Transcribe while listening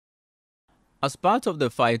As part of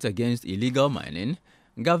the fight against illegal mining,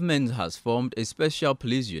 government has formed a special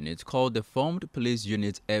police unit called the Formed Police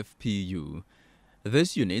Unit FPU.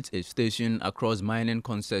 This unit is stationed across mining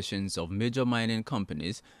concessions of major mining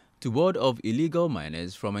companies to ward off illegal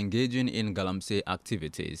miners from engaging in galamsey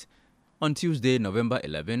activities. On Tuesday, November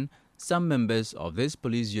 11, some members of this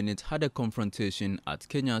police unit had a confrontation at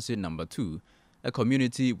Kenyasi No. 2, a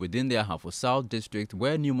community within the Ahafo South district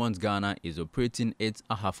where Newmont Ghana is operating its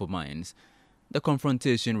Ahafo mines. The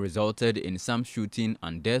confrontation resulted in some shooting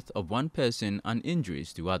and death of one person and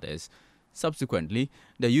injuries to others. Subsequently,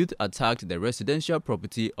 the youth attacked the residential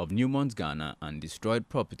property of Newmont Ghana and destroyed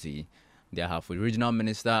property. The Ahafo regional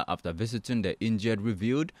minister, after visiting the injured,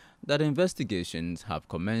 revealed that investigations have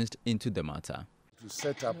commenced into the matter. To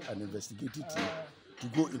set up an investigative team to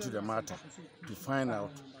go into the matter to find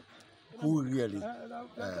out who really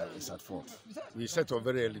is at fault. We set up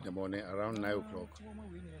very early in the morning, around 9 o'clock,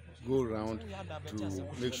 go around to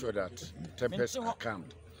make sure that tempers are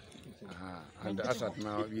calmed. And as at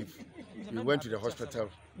now, we went to the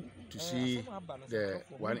hospital to see the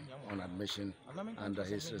one on admission, and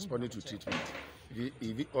he's responding to treatment.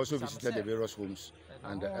 He also visited the various homes,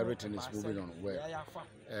 and everything is moving on well.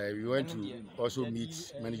 We went to also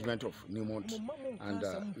meet management of Newmont,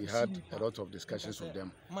 and we had a lot of discussions with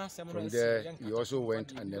them. From there, we also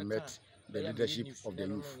went and met the leadership of the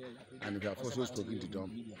youth, and we have also spoken to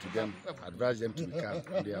them, advised them to be calm,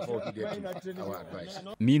 and they have all heeded our advice.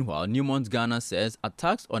 Meanwhile, Newmont Ghana says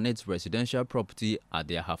attacks on its residential property at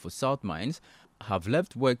the Ahafo South mines have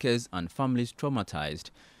left workers and families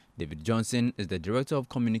traumatized. David Johnson is the Director of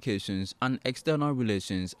Communications and External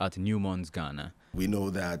Relations at Newmont Ghana. We know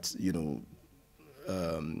that,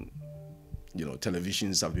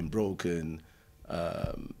 televisions have been broken,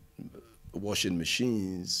 washing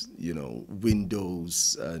machines,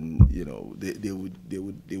 windows, and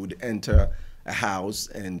they would enter a house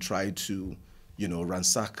and try to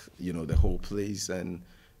ransack the whole place, and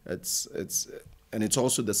it's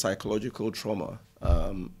also the psychological trauma.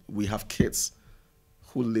 We have kids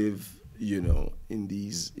who live in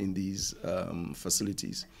these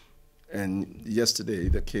facilities, and yesterday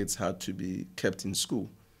the kids had to be kept in school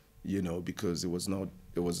because it was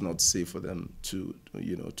not safe for them to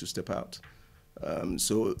step out. And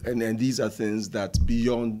these are things that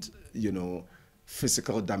beyond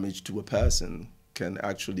physical damage to a person can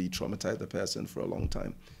actually traumatize the person for a long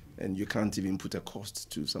time, and you can't even put a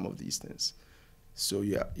cost to some of these things. So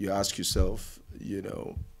yeah, you ask yourself,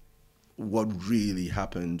 what really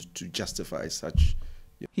happened to justify such.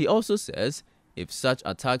 He also says if such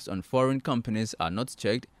attacks on foreign companies are not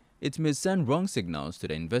checked, it may send wrong signals to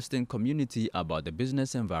the investing community about the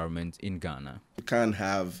business environment in Ghana. You can't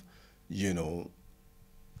have,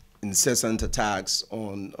 incessant attacks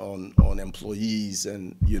on employees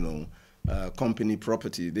and, company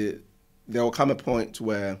property. There will come a point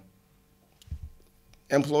where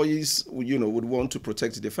employees, would want to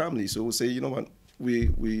protect their family. So we'll say, you know what, we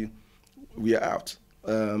are out.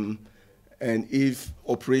 And if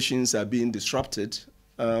operations are being disrupted,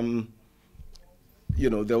 there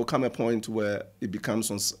will come a point where it becomes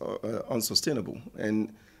unsustainable.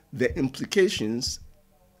 And the implications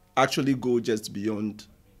actually go just beyond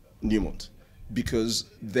Newmont, because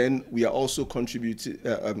then we are also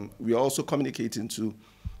we are also communicating to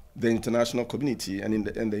the international community and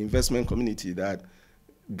the investment community that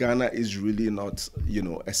Ghana is really not,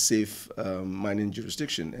 a safe mining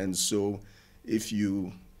jurisdiction. And so if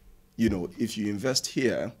you invest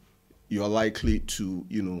here, you're likely to,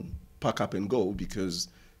 pack up and go because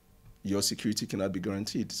your security cannot be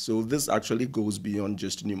guaranteed. So this actually goes beyond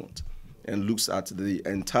just Newmont and looks at the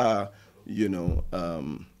entire,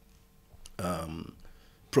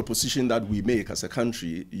 proposition that we make as a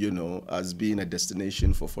country, as being a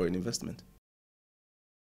destination for foreign investment.